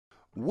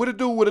What it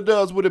do, what it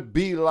does, what it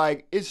be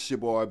like. It's your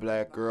boy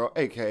Black Girl,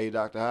 aka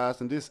Dr.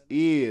 H.A.A.S, and this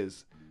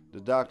is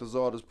the Doctor's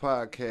Orders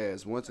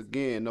Podcast. Once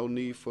again, no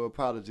need for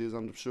apologies.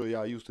 I'm sure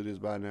y'all used to this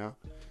by now.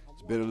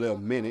 It's been a little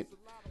minute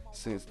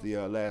since the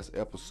last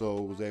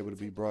episode was able to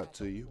be brought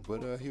to you.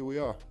 But here we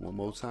are, one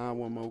more time,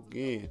 one more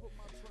again.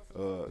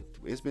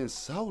 It's been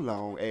so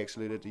long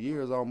actually that the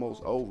year is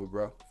almost over,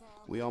 bro.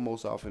 We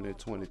almost off into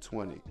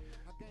 2020,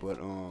 but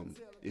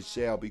it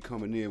shall be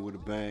coming in with a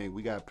bang.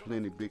 We got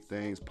plenty big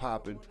things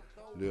popping,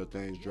 little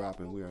things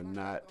dropping. We are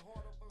not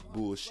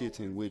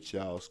bullshitting with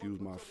y'all.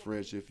 Excuse my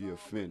French if you're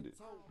offended.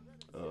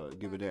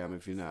 Give a damn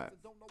if you're not.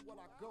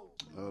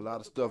 A lot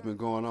of stuff been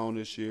going on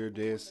this year,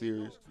 dead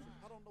serious.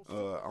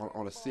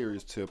 On a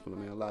serious tip, I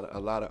mean, a lot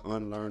of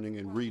unlearning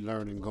and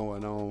relearning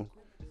going on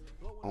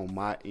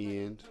my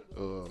end.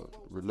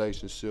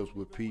 Relationships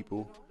with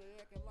people,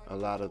 a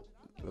lot of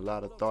a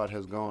lot of thought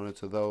has gone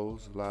into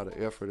those. A lot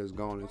of effort has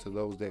gone into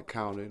those that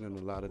counted, and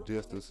a lot of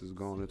distance has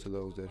gone into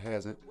those that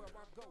hasn't.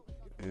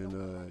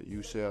 And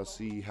you shall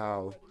see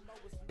how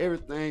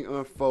everything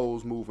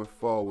unfolds moving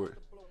forward.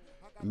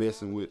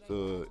 Messing with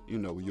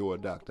your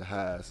Dr.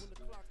 Highs.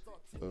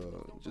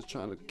 Just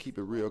trying to keep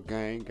it real,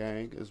 gang.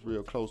 It's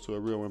real close to a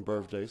real one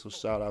birthday, so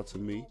shout out to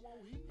me.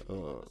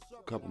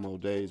 A couple more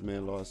days,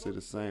 man. Lord said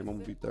the same. I'm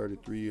gonna be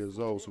 33 years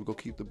old, so we're gonna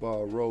keep the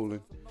ball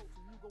rolling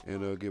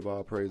and give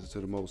all praises to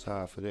the Most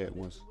High for that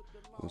once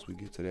we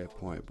get to that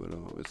point. But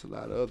it's a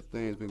lot of other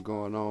things been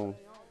going on,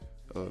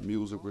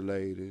 music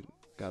related.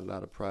 Got a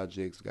lot of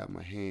projects. Got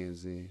my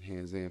hands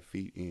and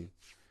feet in.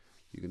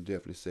 You can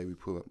definitely say we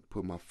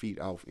put my feet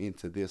off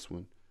into this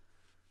one.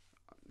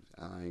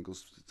 I ain't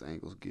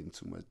gonna get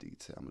into too much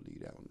detail. I'm gonna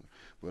leave that one.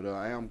 But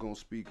I am gonna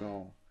speak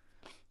on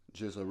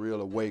just a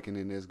real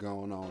awakening that's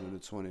going on in the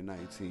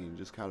 2019.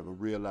 Just kind of a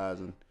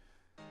realizing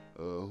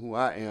who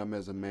I am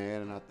as a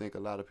man, and I think a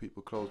lot of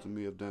people close to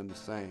me have done the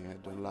same.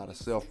 Have done a lot of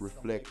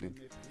self-reflecting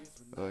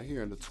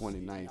here in the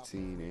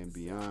 2019 and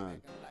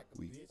beyond.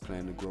 We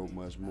plan to grow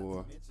much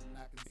more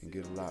and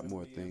get a lot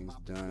more things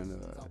done,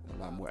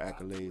 a lot more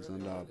accolades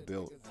under our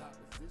belt.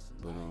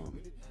 But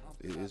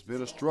it's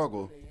been a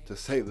struggle to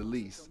say the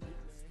least.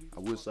 I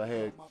wish I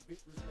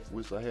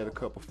had a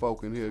couple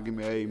folk in here give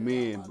me an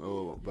amen.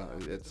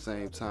 But at the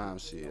same time,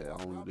 shit, I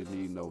don't really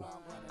need no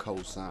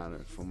co-signer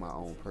for my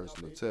own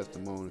personal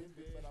testimony.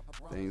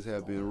 Things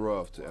have been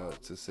rough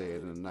to say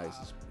it in the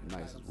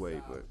nicest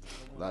way, but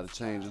a lot of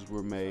changes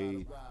were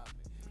made.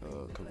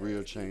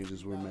 Career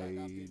changes were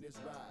made.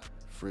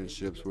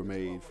 Friendships were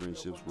made.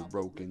 Friendships were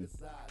broken.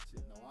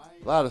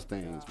 A lot of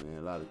things, man.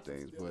 A lot of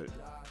things, but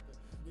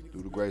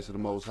through the grace of the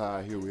Most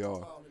High, here we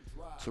are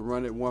to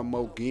run it one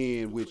more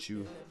again with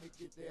you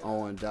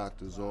on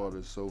Doctor's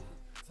Orders. So,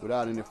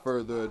 without any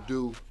further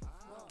ado,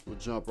 we'll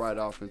jump right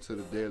off into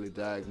the daily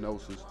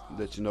diagnosis.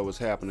 Let you know what's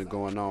happening,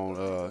 going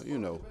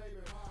on,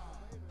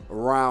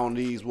 around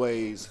these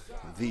ways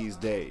these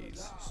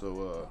days.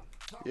 So,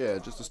 yeah,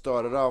 just to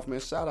start it off,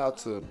 man, shout out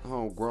to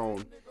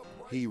homegrown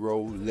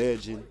hero,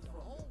 legend,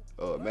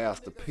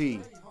 Master P.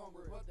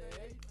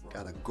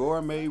 Got a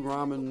gourmet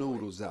ramen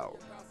noodles out.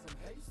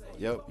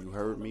 Yep, you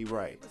heard me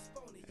right.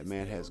 That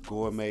man has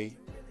gourmet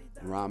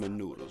ramen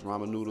noodles.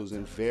 Ramen noodles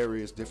in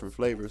various different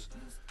flavors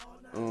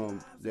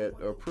that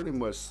are pretty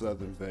much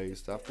southern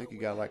based. I think he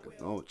got like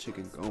a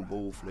chicken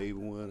gumbo flavor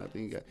one. I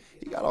think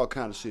he got all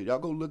kind of shit. Y'all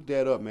go look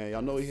that up, man.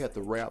 Y'all know he had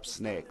the wrap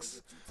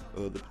snacks,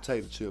 the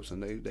potato chips,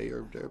 and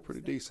they're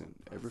pretty decent.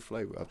 Every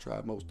flavor. I've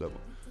tried most of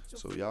them.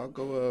 So y'all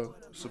go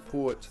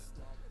support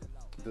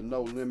the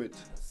No Limit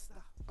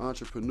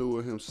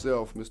entrepreneur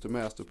himself, Mr.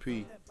 Master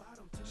P.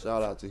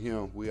 Shout out to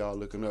him. We all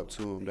looking up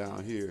to him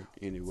down here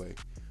anyway.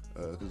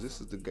 Because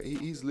this is the guy,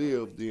 he's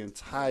lived the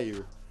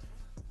entire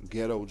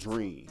ghetto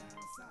dream.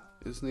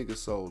 This nigga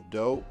so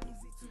dope.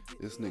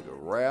 This nigga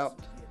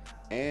rapped.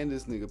 And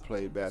this nigga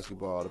played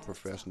basketball at a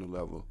professional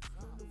level.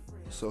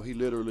 So he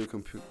literally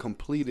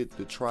completed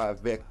the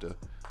trifecta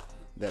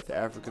that the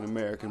African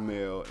American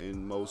male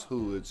in most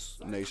hoods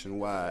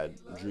nationwide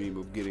dream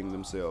of getting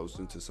themselves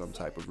into some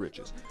type of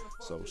riches.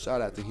 So shout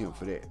out to him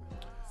for that.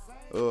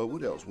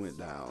 What else went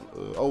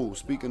down?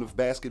 Speaking of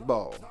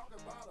basketball,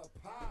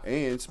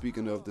 and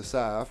speaking of the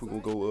South, we're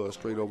gonna go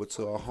straight over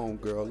to our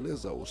homegirl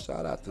Lizzo.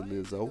 Shout out to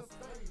Lizzo,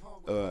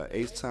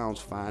 H.A.A.S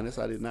finest.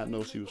 I did not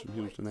know she was from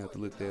Houston. I have to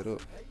look that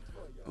up.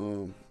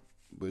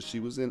 But she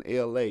was in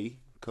L.A. a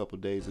couple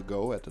days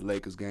ago at the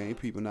Lakers game,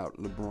 peeping out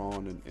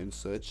LeBron and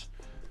such.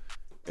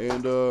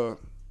 And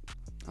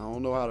I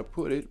don't know how to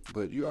put it,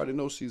 but you already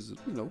know she's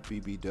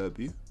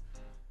BBW,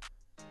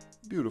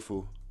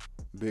 beautiful,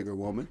 bigger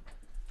woman.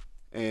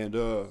 And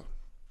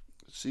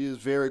she is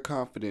very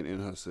confident in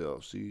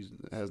herself. She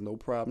has no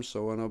problem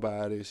showing her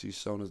body. She's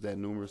shown us that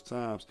numerous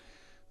times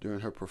during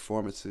her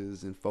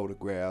performances and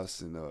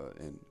photographs and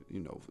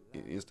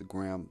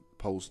Instagram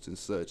posts and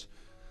such.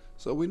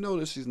 So we know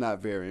that she's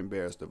not very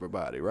embarrassed of her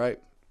body, right?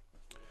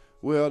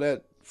 Well,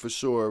 that for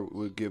sure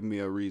would give me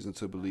a reason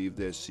to believe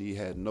that she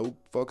had no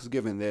fucks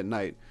given that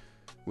night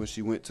when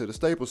she went to the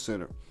Staples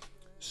Center.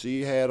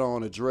 She had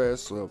on a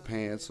dress or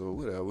pants or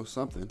whatever,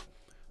 something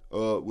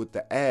with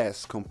the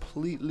ass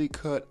completely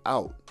cut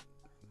out.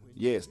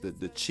 Yes,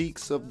 the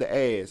cheeks of the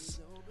ass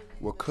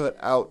were cut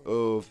out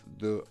of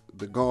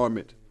the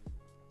garment,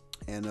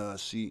 and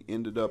she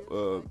ended up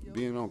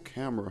being on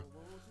camera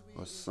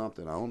or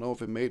something. I don't know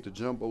if it made the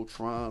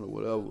jumbotron or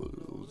whatever.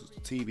 It was a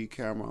TV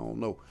camera. I don't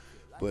know,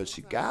 but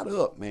she got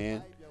up,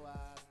 man,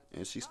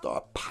 and she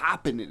started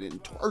popping it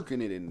and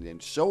twerking it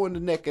and showing the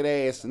naked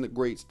ass in the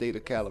great state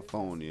of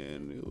California,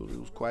 and it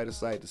was quite a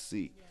sight to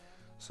see.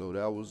 So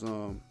that was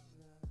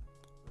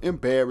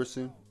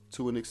embarrassing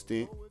to an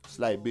extent,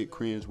 slight bit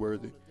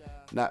cringeworthy,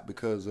 not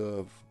because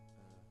of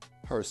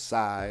her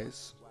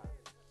size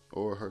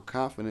or her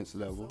confidence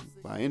level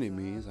by any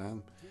means.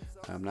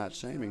 I'm not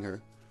shaming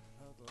her,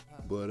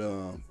 but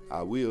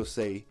I will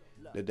say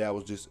that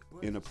was just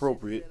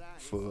inappropriate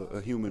for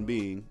a human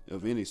being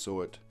of any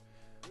sort,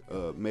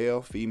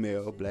 male,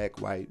 female, black,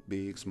 white,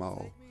 big,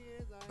 small,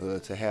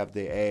 to have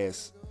their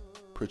ass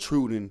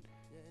protruding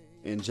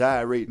and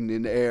gyrating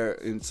in the air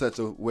in such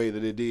a way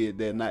that it did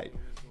that night.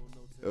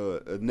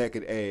 A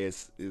naked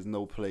ass is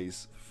no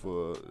place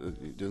for.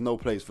 There's no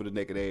place for the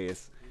naked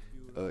ass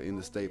in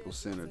the Staples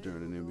Center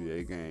during an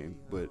NBA game.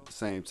 But at the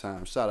same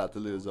time, shout out to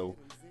Lizzo.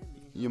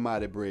 You're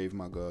mighty brave,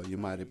 my girl. You're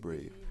mighty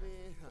brave.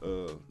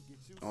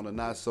 On a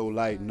not so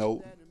light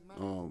note,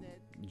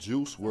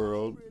 Juice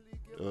World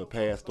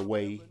passed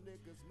away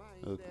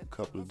a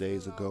couple of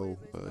days ago.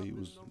 He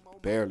was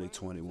barely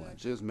 21,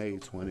 just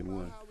made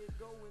 21.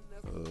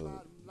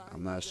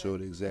 I'm not sure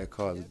the exact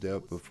cause of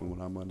death, but from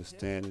what I'm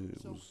understanding,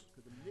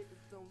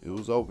 it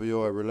was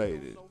opioid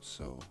related.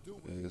 So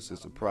it's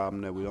just a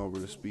problem that we don't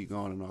really speak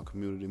on in our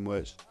community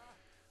much.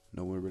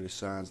 No one really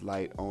shines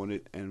light on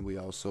it, and we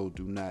also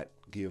do not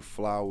give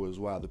flowers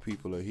while the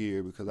people are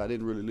here, because I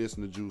didn't really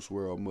listen to Juice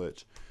WRLD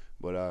much,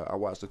 but I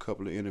watched a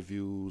couple of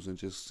interviews and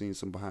just seen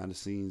some behind the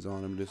scenes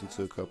on him, listened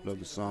to a couple of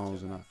the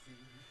songs,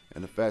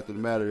 and the fact of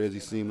the matter is he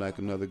seemed like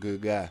another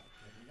good guy.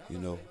 You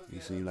know, he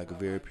seemed like a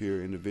very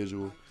pure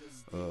individual.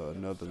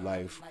 Another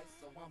life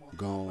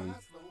gone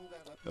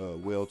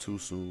well too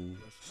soon.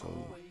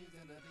 So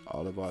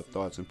all of our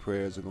thoughts and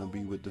prayers are gonna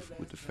be with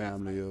the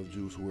family of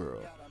Juice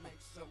WRLD.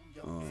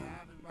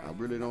 I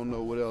really don't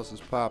know what else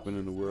is popping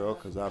in the world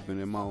because I've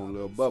been in my own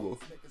little bubble.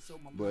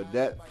 But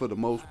that, for the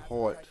most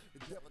part,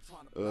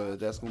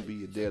 that's gonna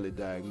be a daily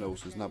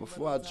diagnosis. Now,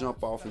 before I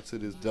jump off into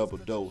this double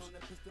dose,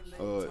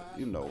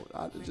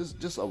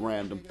 just a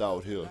random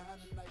thought here.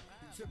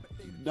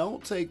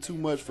 Don't take too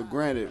much for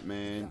granted,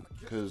 man,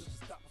 because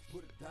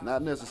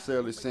not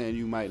necessarily saying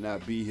you might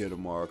not be here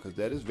tomorrow, because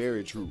that is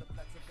very true.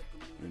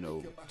 You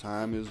know,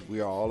 we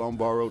are all on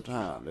borrowed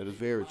time. That is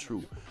very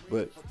true.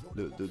 But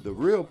the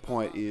real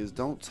point is,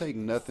 don't take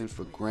nothing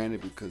for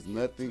granted, because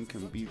nothing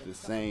can be the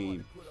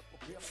same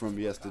from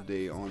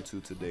yesterday on to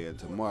today and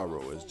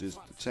tomorrow. It's just,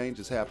 the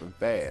changes happen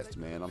fast,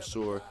 man. I'm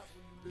sure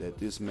that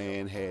this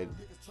man had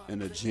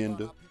an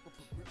agenda,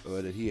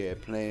 or that he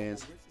had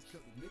plans.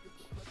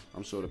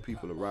 I'm sure the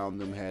people around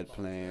them had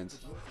plans.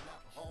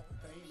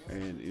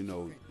 And,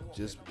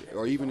 just,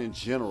 or even in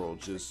general,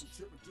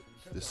 just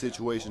the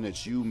situation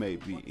that you may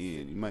be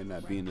in. You might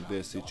not be in the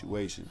best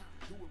situation.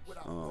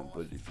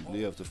 But if you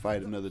live to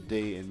fight another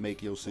day and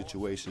make your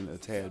situation a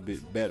tad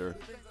bit better,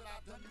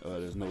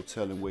 there's no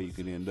telling where you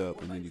could end up.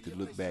 And then you could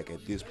look back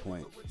at this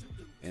point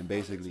and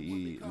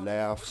basically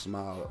laugh,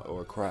 smile,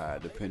 or cry,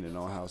 depending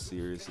on how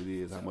serious it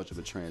is, how much of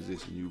a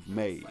transition you've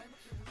made.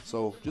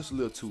 So just a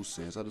little 2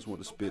 cents. I just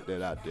want to spit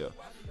that out there.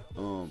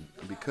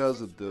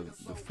 Because of the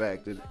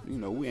fact that,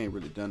 we ain't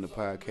really done the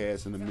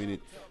podcast in a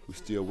minute. We're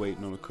still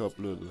waiting on a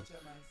couple of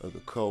the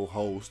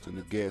co-hosts and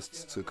the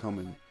guests to come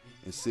and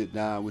sit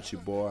down with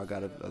your boy. I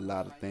got a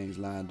lot of things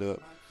lined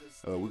up.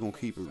 We're going to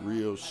keep it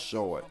real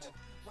short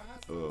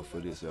for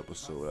this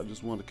episode. I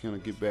just want to kind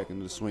of get back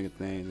into the swing of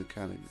things and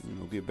kind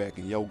of, get back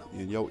in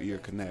your ear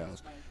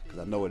canals, because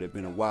I know it had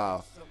been a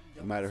while.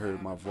 You might have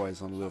heard my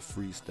voice on a little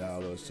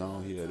freestyle or a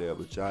song here or there,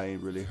 but y'all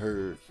ain't really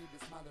heard,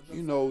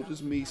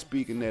 just me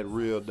speaking that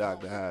real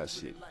Dr. H.A.A.S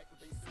shit.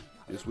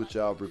 It's what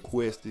y'all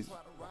requested.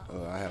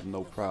 I have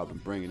no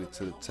problem bringing it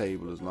to the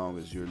table. As long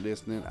as you're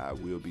listening, I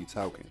will be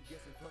talking.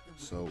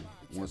 So,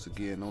 once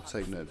again, don't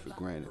take nothing for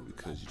granted,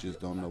 because you just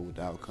don't know what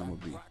the outcome will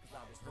be,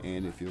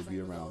 and if you'll be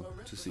around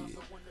to see it.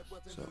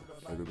 So,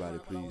 everybody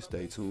please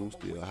stay tuned,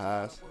 still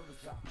highs.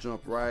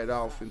 Jump right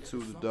off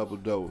into the double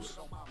dose.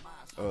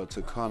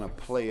 To kind of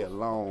play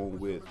along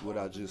with what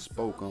I just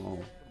spoke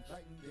on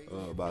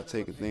about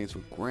taking things for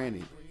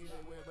granted.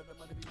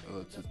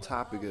 The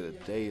topic of the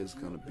day is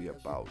going to be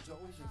about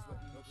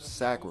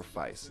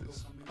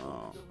sacrifices.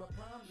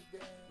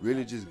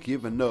 Really just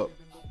giving up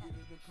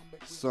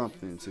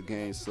something to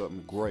gain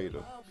something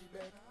greater.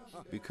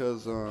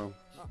 Because,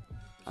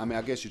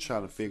 I guess you're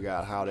trying to figure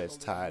out how that's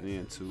tied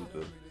into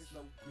the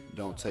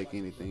don't take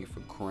anything for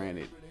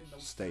granted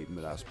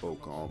statement I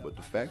spoke on. But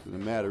the fact of the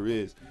matter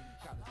is,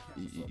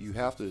 you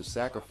have to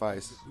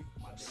sacrifice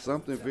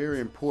something very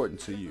important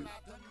to you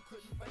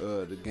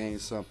to gain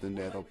something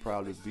that'll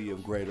probably be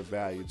of greater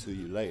value to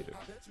you later.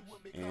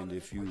 And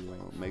if you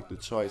make the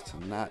choice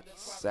to not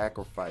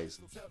sacrifice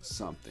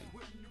something,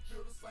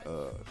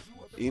 uh,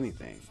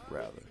 anything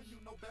rather,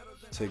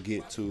 to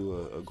get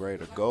to a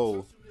greater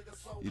goal,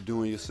 you're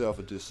doing yourself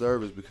a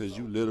disservice because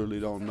you literally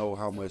don't know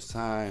how much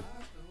time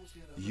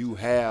you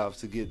have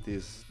to get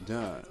this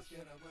done.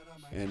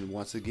 And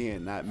once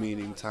again, not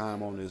meaning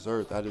time on this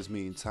earth, I just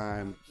mean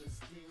time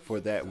for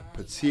that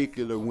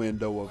particular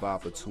window of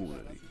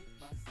opportunity.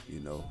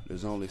 You know,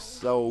 there's only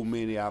so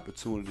many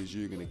opportunities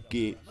you're gonna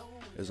get.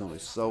 There's only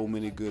so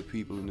many good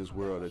people in this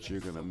world that you're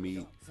gonna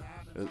meet.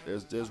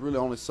 There's really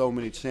only so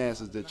many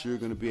chances that you're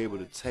gonna be able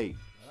to take.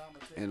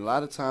 And a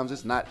lot of times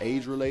it's not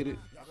age related,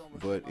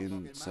 but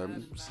in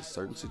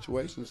certain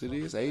situations it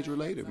is age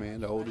related.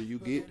 Man, the older you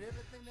get,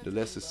 the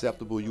less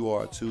susceptible you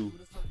are to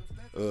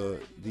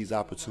these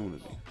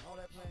opportunities.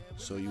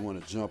 So you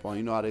want to jump on.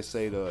 You know how they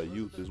say the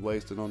youth is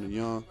wasted on the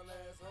young.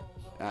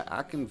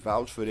 I can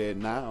vouch for that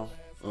now.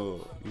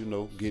 You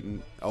know,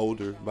 getting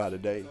older by the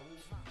day.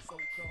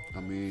 I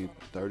mean,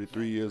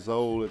 33 years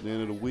old at the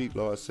end of the week,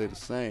 Lord say the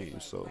same.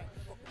 So,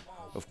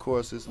 of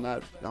course, it's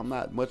not. I'm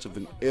not much of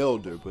an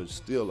elder, but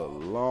still a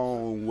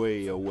long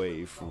way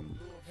away from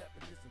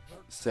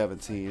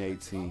 17,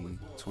 18,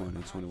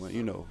 20, 21.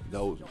 You know,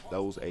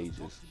 those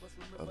ages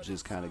of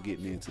just kind of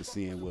getting into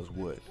seeing what's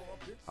what.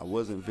 I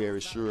wasn't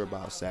very sure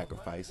about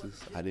sacrifices.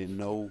 I didn't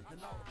know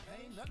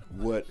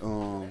what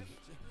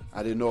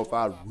I didn't know if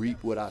I'd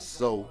reap what I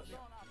sow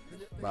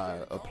by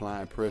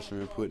applying pressure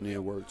and putting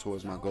in work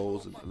towards my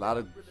goals. A lot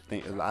of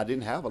things, I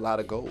didn't have a lot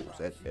of goals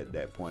at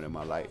that point in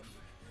my life.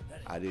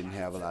 I didn't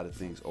have a lot of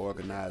things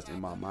organized in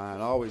my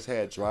mind. I always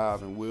had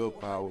drive and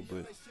willpower,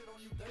 but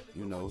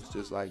you know, it's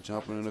just like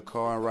jumping in a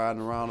car and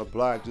riding around the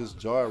block, just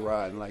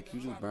joyriding, like you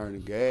just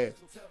burning gas.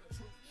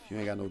 You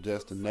ain't got no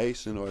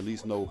destination, or at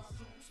least no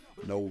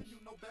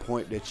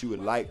point that you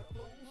would like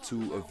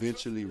to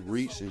eventually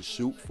reach and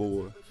shoot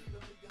for.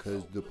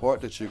 Because the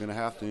part that you're gonna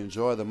have to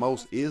enjoy the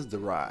most is the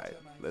ride.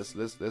 Let's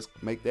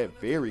make that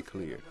very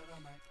clear.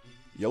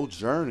 Your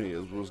journey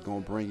is what's gonna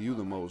bring you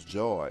the most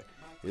joy.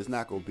 It's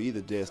not gonna be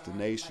the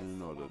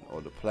destination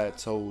or the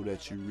plateau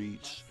that you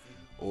reach,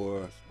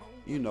 or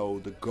you know,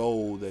 the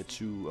goal that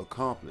you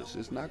accomplish.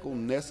 It's not gonna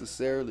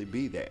necessarily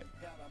be that.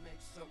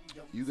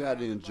 You got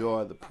to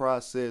enjoy the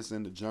process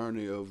and the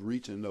journey of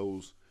reaching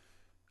those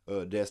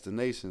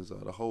destinations, or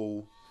the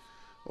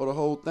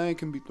whole thing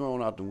can be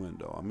thrown out the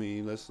window. I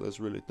mean, let's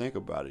really think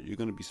about it. You're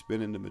going to be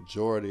spending the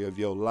majority of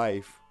your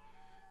life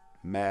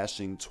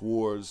mashing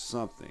towards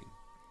something.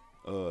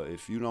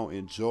 If you don't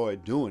enjoy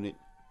doing it,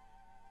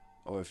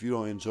 or if you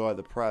don't enjoy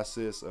the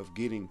process of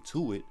getting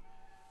to it,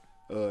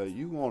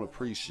 you won't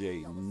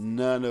appreciate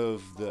none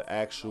of the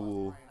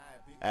actual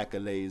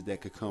accolades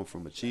that could come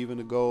from achieving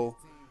the goal.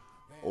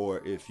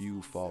 Or if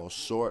you fall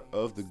short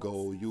of the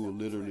goal, you will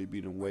literally be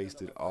done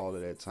wasted all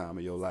of that time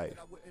of your life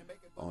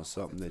on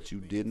something that you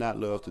did not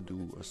love to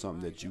do, or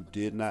something that you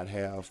did not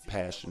have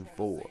passion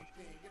for,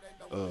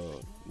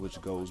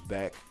 which goes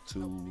back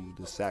to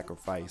the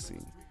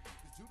sacrificing.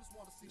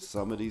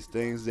 Some of these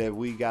things that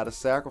we gotta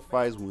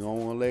sacrifice, we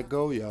don't want to let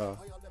go, y'all.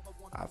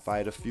 I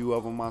fight a few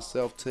of them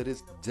myself to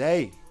this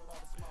day.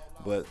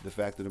 But the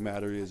fact of the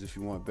matter is, if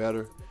you want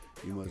better,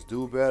 you must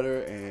do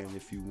better. And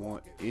if you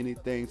want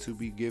anything to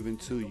be given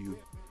to you,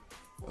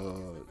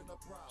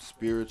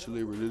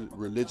 spiritually,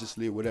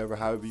 religiously, whatever,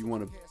 however you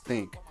want to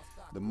think,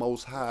 the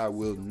Most High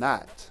will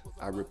not,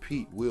 I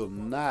repeat, will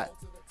not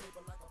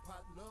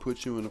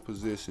put you in a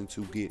position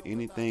to get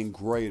anything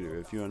greater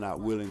if you're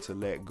not willing to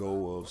let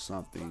go of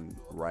something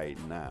right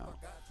now.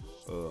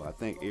 I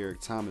think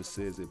Eric Thomas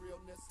says it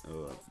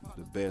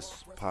the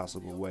best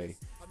possible way.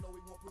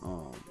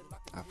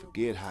 I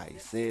forget how he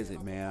says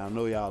it, man. I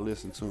know y'all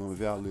listen to him if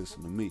y'all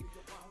listen to me.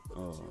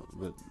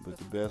 But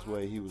the best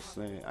way he was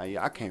saying,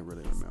 I can't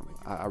really remember.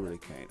 I really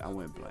can't. I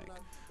went blank.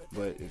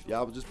 But if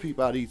y'all just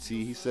peep out ET,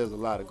 he says a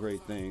lot of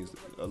great things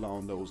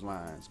along those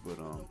lines. But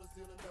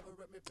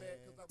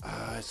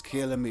it's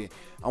killing me.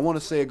 I want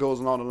to say it goes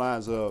along the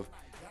lines of,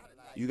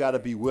 you got to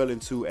be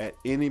willing to at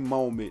any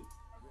moment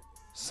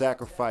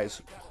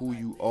sacrifice who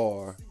you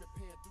are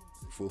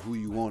for who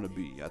you want to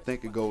be. I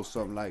think it goes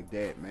something like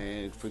that,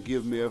 man.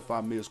 Forgive me if I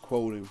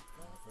misquote him,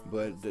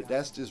 but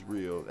that's just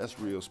real. That's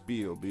real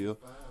spiel, Bill.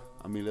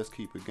 I mean, let's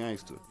keep it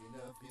gangster.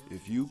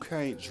 If you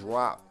can't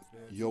drop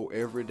your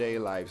everyday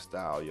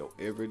lifestyle, your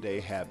everyday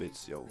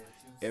habits, your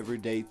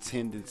everyday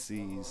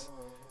tendencies,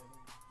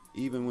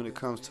 even when it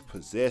comes to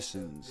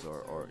possessions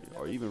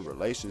or even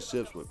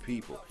relationships with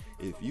people,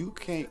 if you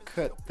can't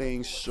cut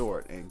things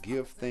short and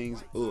give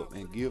things up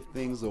and give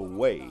things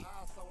away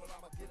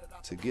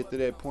to get to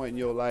that point in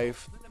your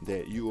life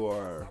that you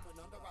are,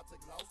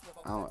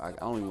 I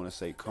don't even want to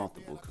say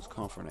comfortable, because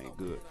comfort ain't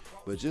good,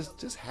 but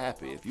just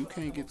happy. If you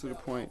can't get to the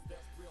point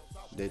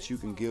that you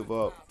can give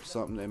up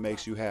something that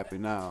makes you happy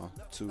now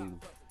to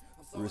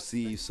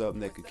receive something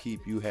that could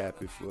keep you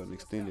happy for an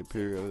extended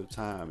period of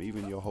time,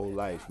 even your whole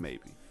life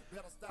maybe.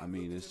 I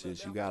mean, it's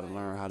just, you got to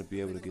learn how to be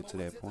able to get to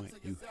that point.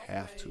 You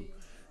have to.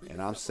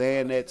 And I'm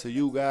saying that to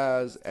you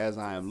guys as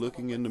I am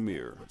looking in the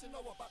mirror.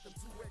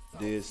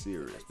 Dead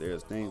serious.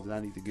 There's things that I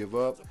need to give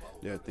up.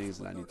 There are things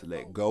that I need to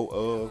let go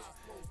of.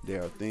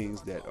 There are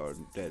things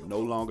that no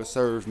longer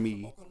serve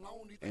me,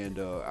 and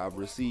I've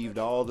received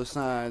all the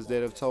signs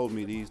that have told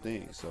me these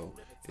things. So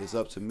it's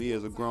up to me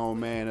as a grown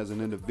man, as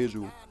an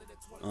individual,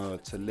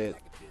 to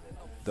let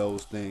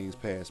those things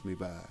pass me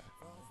by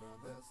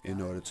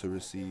in order to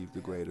receive the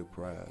greater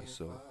prize.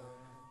 So,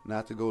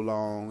 not to go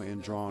long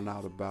and drawn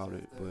out about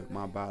it, but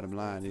my bottom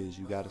line is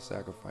you got to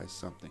sacrifice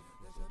something.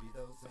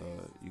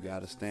 You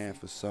got to stand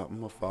for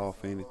something or fall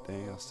for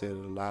anything. I said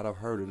it a lot, I've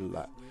heard it a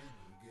lot.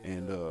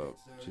 And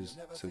just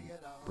to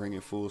bring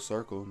it full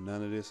circle,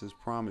 none of this is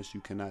promised.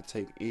 You cannot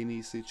take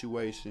any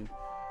situation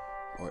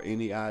or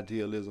any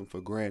idealism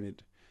for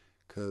granted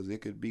because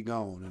it could be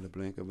gone in the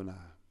blink of an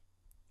eye.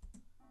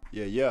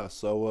 Yeah.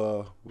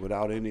 So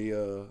without any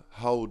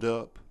hold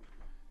up,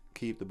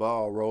 keep the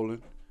ball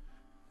rolling.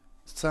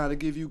 It's time to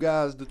give you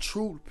guys the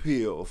truth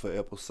pill for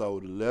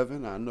episode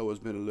 11. I know it's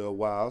been a little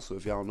while, so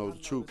if y'all know what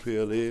the truth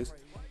pill is,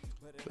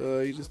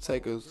 you just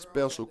take a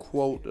special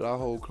quote that I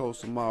hold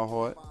close to my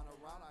heart.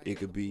 It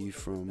could be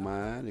from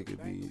mine, it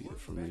could be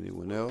from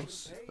anyone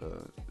else,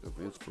 of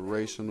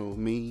inspirational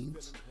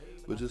means,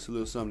 but just a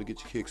little something to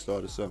get you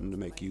kick-started, something to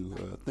make you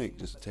think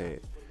just a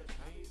tad.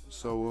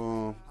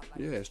 So,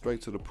 yeah,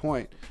 straight to the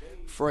point.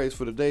 Phrase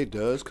for the day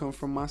does come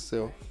from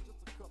myself,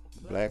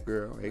 Black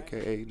Girl,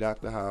 aka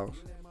Dr. H.A.A.S.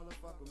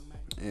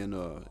 And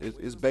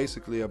it's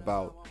basically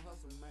about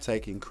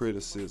taking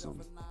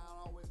criticism.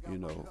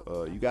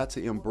 You got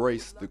to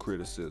embrace the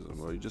criticism,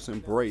 or you just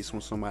embrace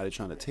when somebody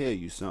trying to tell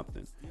you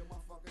something.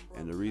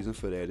 And the reason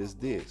for that is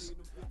this: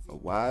 a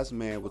wise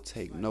man will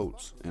take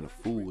notes, and a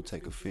fool will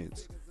take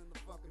offense.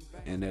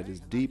 And that is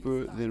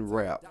deeper than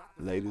rap,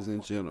 ladies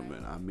and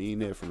gentlemen. I mean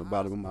that from the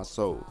bottom of my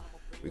soul,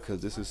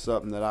 because this is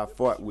something that I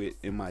fought with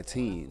in my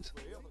teens.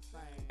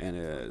 And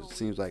it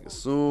seems like as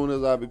soon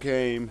as I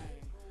became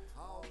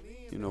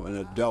an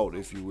adult,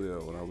 if you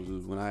will,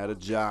 when I had a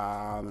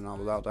job and I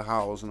was out the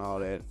house and all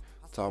that,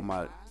 talking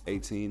about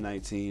 18,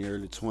 19,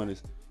 early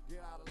 20s,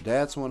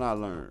 that's when I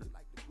learned.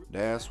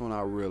 That's when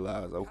I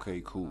realized,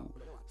 okay, cool.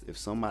 If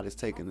somebody's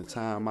taking the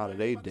time out of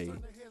their day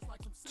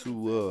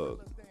to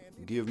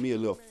give me a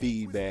little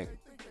feedback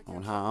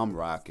on how I'm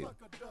rocking,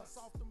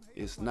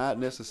 it's not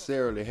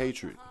necessarily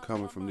hatred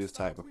coming from this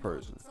type of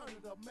person.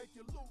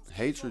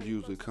 Hatred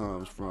usually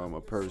comes from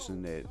a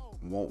person that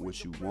want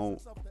what you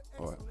want,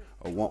 or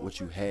want what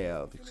you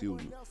have,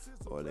 excuse me,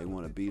 or they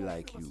want to be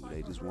like you.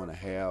 They just want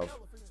to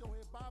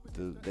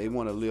they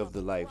want to live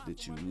the life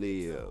that you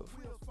live.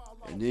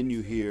 And then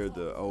you hear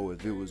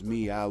if it was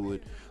me, I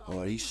would,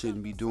 or he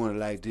shouldn't be doing it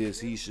like this.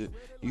 He should.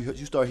 You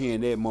start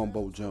hearing that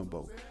mumbo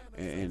jumbo.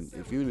 And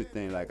if you're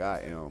anything like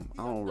I am,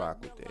 I don't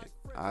rock with that.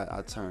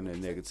 I turn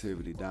that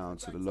negativity down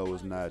to the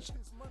lowest notch.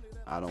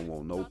 I don't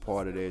want no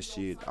part of that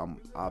shit.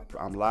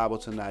 I'm liable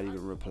to not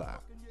even reply.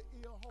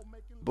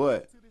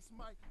 But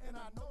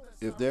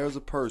if there's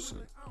a person,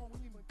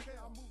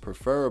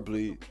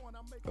 preferably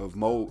of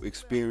more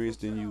experience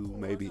than you,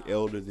 maybe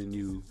elder than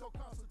you,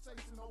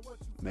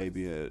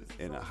 maybe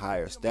in a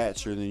higher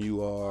stature than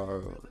you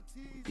are,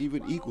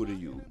 even equal to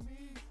you,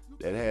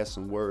 that has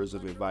some words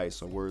of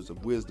advice or words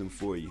of wisdom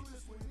for you,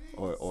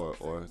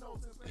 or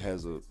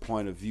has a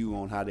point of view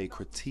on how they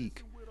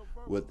critique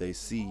what they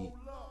see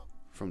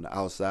from the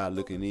outside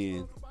looking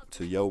in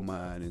to your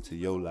mind, into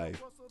your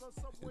life,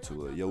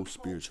 into your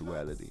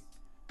spirituality.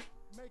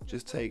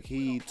 Just take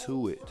heed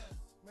to it.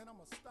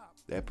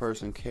 That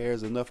person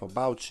cares enough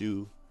about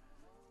you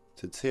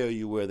to tell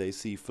you where they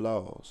see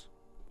flaws,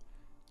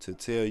 to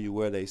tell you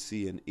where they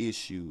see an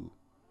issue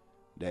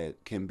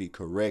that can be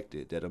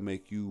corrected, that'll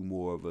make you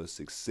more of a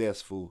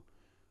successful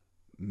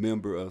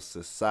member of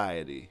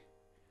society,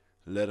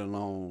 let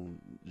alone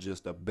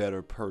just a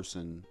better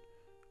person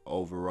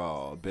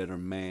overall, a better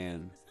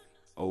man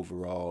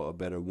overall, a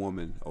better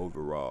woman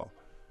overall.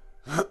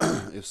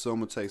 If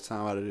someone takes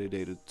time out of their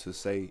day to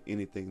say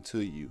anything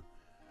to you,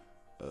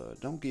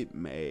 don't get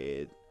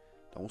mad.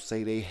 Don't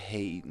say they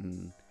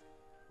hating.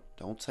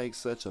 Don't take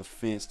such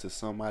offense to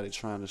somebody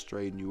trying to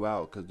straighten you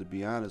out, because to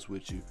be honest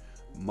with you,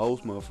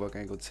 most motherfuckers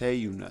ain't gonna tell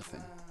you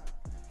nothing.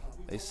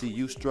 They see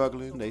you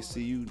struggling, they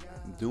see you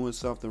doing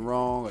something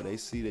wrong, or they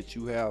see that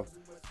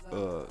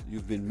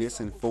you've been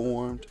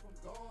misinformed.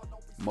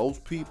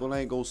 Most people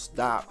ain't gonna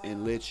stop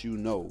and let you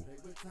know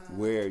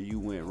where you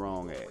went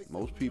wrong at.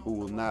 Most people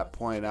will not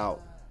point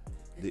out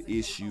the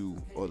issue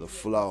or the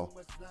flaw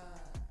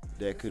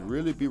that could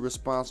really be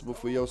responsible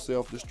for your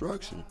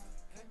self-destruction,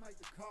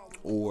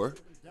 or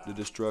the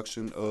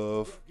destruction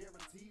of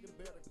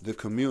the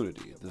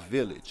community, the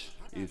village,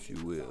 if you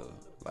will.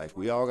 Like,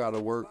 we all gotta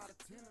work,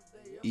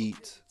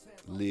 eat,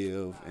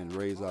 live, and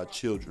raise our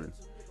children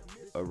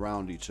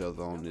around each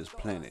other on this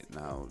planet.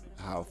 Now,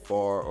 how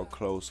far or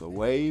close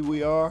away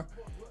we are,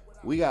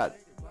 we got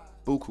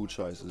buku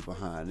choices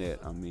behind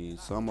that. I mean,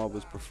 some of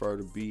us prefer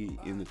to be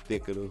in the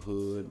thick of the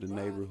hood, the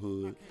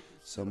neighborhood.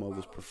 Some of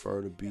us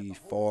prefer to be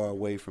far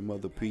away from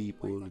other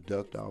people,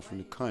 ducked off in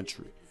the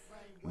country,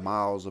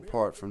 miles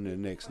apart from their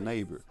next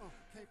neighbor.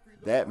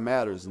 That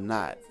matters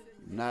not.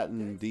 Not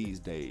in these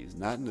days.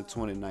 Not in the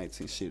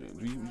 2019 shit.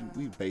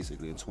 We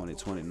basically in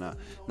 2020 now.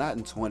 Not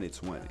in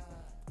 2020.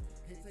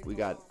 We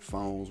got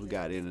phones, we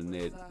got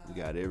internet, we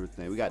got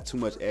everything. We got too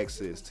much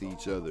access to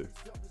each other.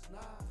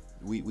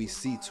 We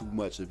see too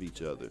much of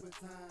each other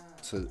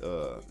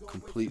to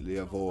completely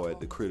avoid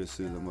the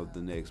criticism of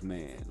the next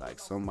man. Like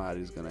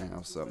somebody's gonna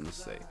have something to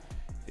say.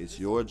 It's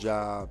your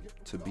job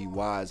to be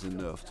wise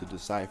enough to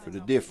decipher the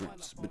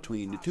difference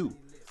between the two.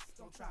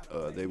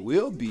 There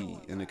will be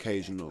an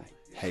occasional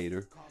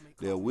hater.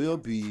 There will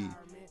be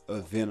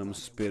a venom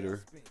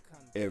spitter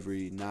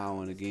every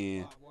now and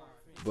again.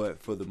 But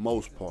for the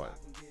most part,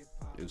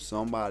 if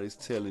somebody's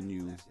telling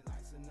you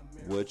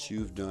what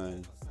you've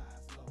done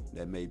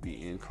that may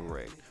be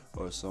incorrect,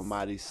 or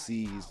somebody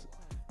sees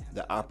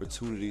the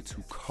opportunity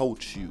to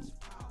coach you,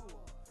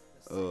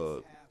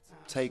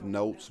 take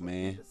notes,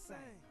 man.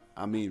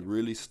 I mean,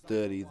 really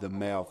study the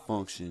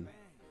malfunction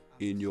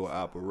in your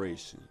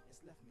operation.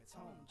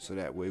 So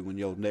that way, when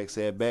your next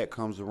at bat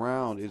comes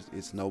around,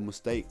 it's no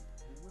mistake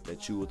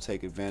that you will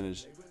take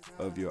advantage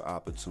of your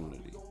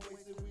opportunity.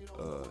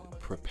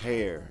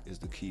 Prepare is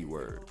the key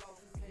word.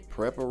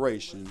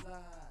 Preparation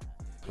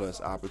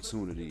plus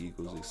opportunity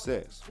equals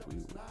success.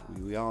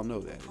 We all know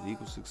that. It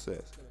equals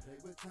success.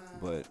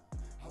 But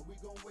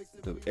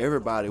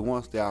everybody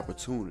wants the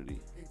opportunity.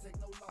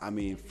 I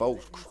mean,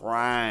 folks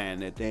crying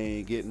that they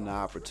ain't getting the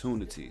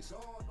opportunities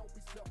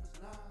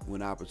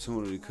when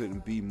opportunity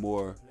couldn't be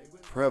more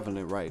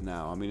prevalent right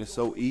now. I mean, it's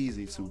so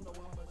easy to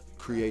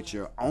create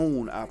your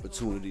own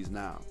opportunities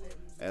now.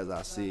 As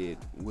I said,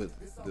 with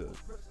the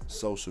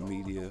social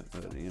media,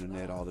 the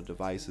internet, all the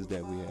devices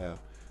that we have.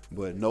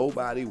 But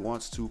nobody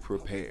wants to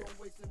prepare,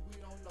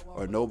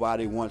 or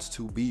nobody wants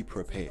to be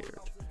prepared.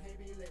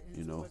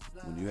 You know,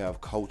 when you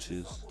have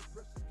coaches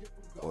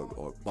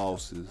or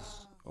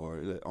bosses,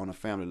 or on a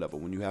family level,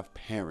 when you have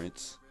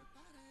parents,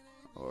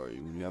 or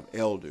when you have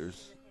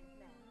elders,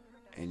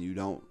 and you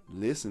don't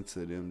listen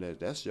to them,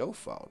 that's your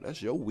fault.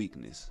 That's your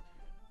weakness.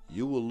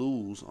 You will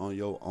lose on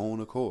your own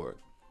accord,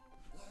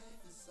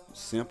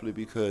 simply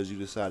because you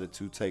decided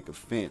to take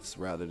offense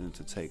rather than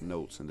to take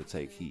notes and to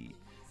take heed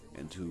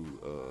and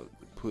to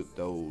put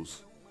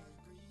those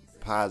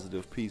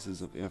positive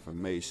pieces of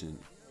information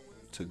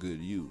to good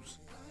use.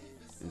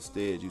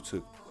 Instead, you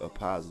took a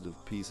positive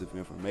piece of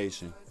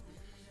information,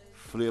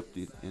 flipped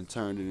it, and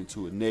turned it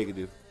into a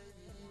negative.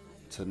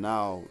 To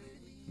now,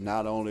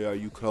 not only are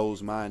you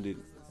closed-minded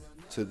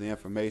to the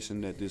information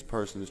that this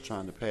person is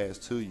trying to pass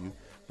to you,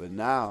 but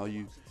now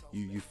you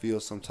feel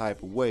some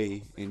type of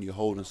way, and you're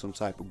holding some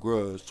type of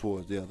grudge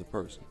towards the other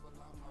person.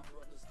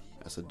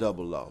 That's a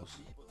double loss.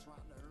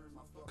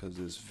 Because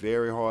it's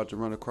very hard to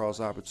run across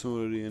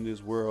opportunity in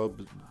this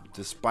world,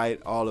 despite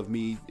all of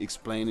me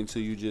explaining to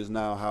you just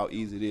now how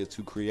easy it is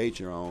to create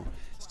your own.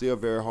 Still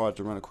very hard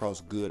to run across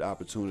good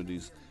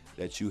opportunities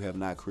that you have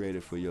not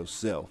created for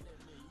yourself.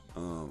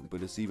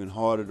 But it's even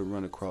harder to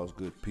run across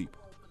good people.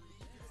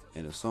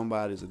 And if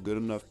somebody's a good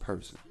enough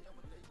person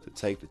to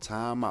take the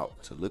time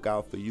out to look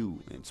out for you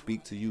and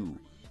speak to you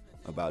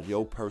about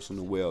your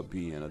personal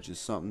well-being, or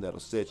just something that'll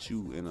set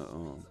you in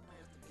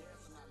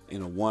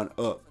a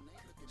one-up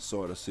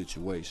sort of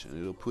situation,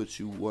 it'll put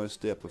you one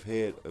step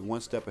ahead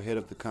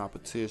of the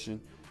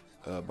competition.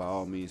 By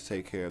all means,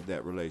 take care of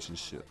that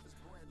relationship.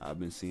 I've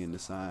been seeing the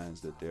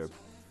signs that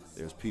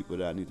there's people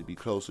that I need to be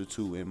closer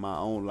to in my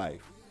own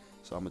life.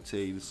 So I'm gonna tell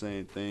you the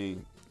same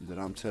thing that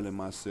I'm telling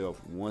myself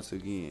once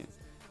again,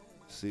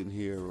 sitting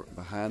here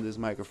behind this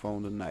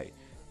microphone tonight.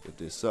 If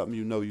there's something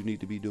you know you need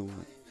to be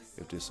doing,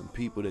 if there's some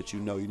people that you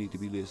know you need to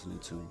be listening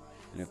to,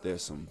 and if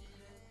there's some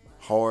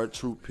hard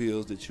truth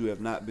pills that you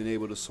have not been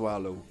able to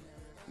swallow,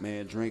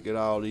 man, drink it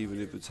all,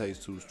 even if it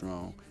tastes too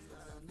strong.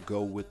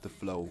 Go with the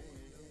flow,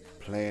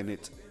 plan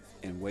it,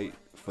 and wait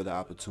for the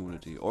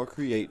opportunity, or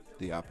create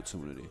the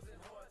opportunity,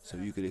 so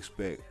you could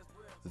expect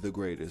the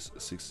greatest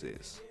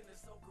success.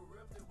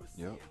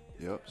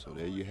 Yep. So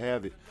there you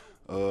have it.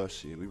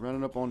 Shit, we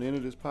running up on the end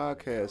of this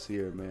podcast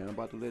here, man. I'm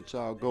about to let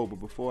y'all go, but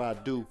before I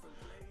do,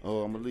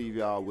 I'm gonna leave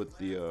y'all with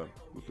the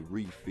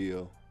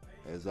refill,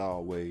 as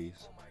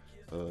always.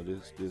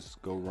 This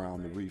go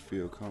round, the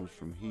refill comes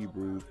from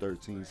Hebrews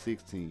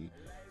 13:16,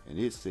 and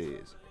it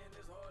says,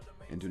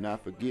 "And do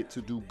not forget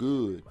to do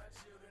good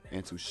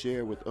and to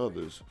share with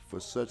others, for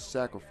with such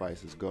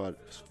sacrifices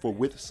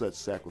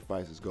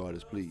God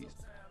is pleased."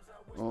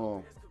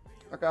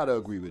 I gotta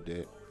agree with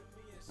that.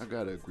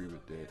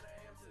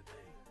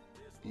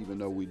 Even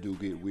though we do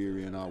get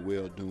weary in our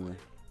well doing,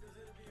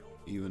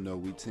 even though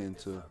we tend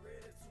to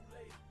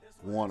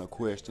want to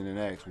question and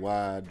ask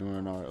why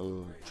during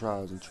our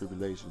trials and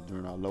tribulations,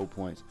 during our low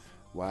points,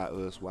 why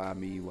us, why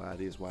me, why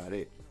this, why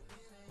that.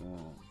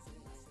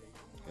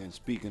 And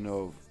speaking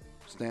of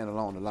stand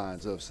along the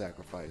lines of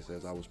sacrifice,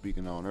 as I was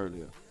speaking on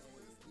earlier,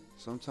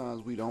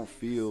 sometimes we don't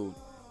feel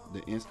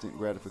the instant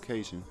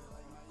gratification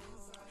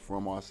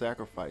from our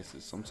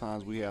sacrifices.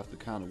 Sometimes we have to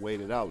kind of wait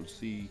it out and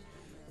see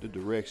the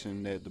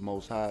direction that the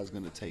Most High is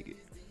going to take it.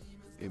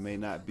 It may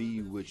not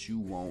be what you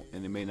want,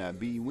 and it may not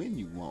be when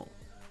you want,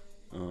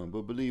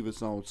 but believe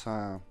it's on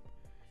time,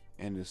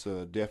 and it's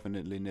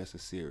definitely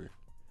necessary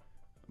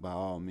by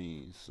all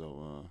means.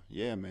 So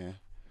yeah, man.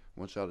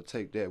 Want y'all to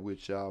take that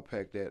with y'all,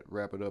 pack that,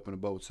 wrap it up in a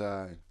bow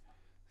tie, and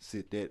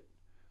sit that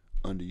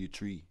under your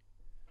tree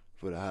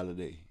for the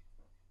holiday,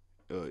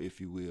 if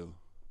you will.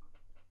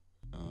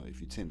 If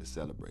you tend to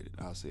celebrate it,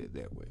 I'll say it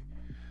that way.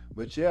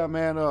 But yeah,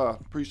 man,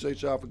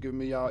 appreciate y'all for giving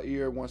me y'all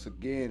ear once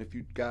again. If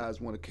you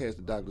guys want to catch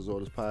the Doctor's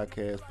Orders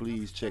podcast,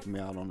 please check me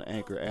out on the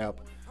Anchor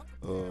app.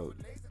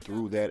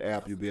 Through that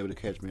app, you'll be able to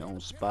catch me on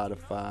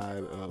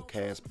Spotify,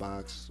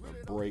 Castbox,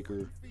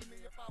 Breaker,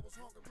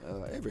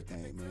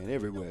 everything, man,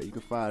 everywhere. You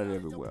can find it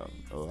everywhere.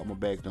 I'm gonna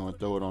back down and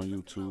throw it on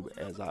YouTube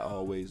as I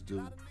always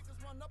do.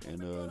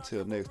 And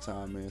until next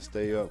time, man,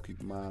 stay up,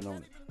 keep your mind on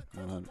it.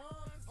 100.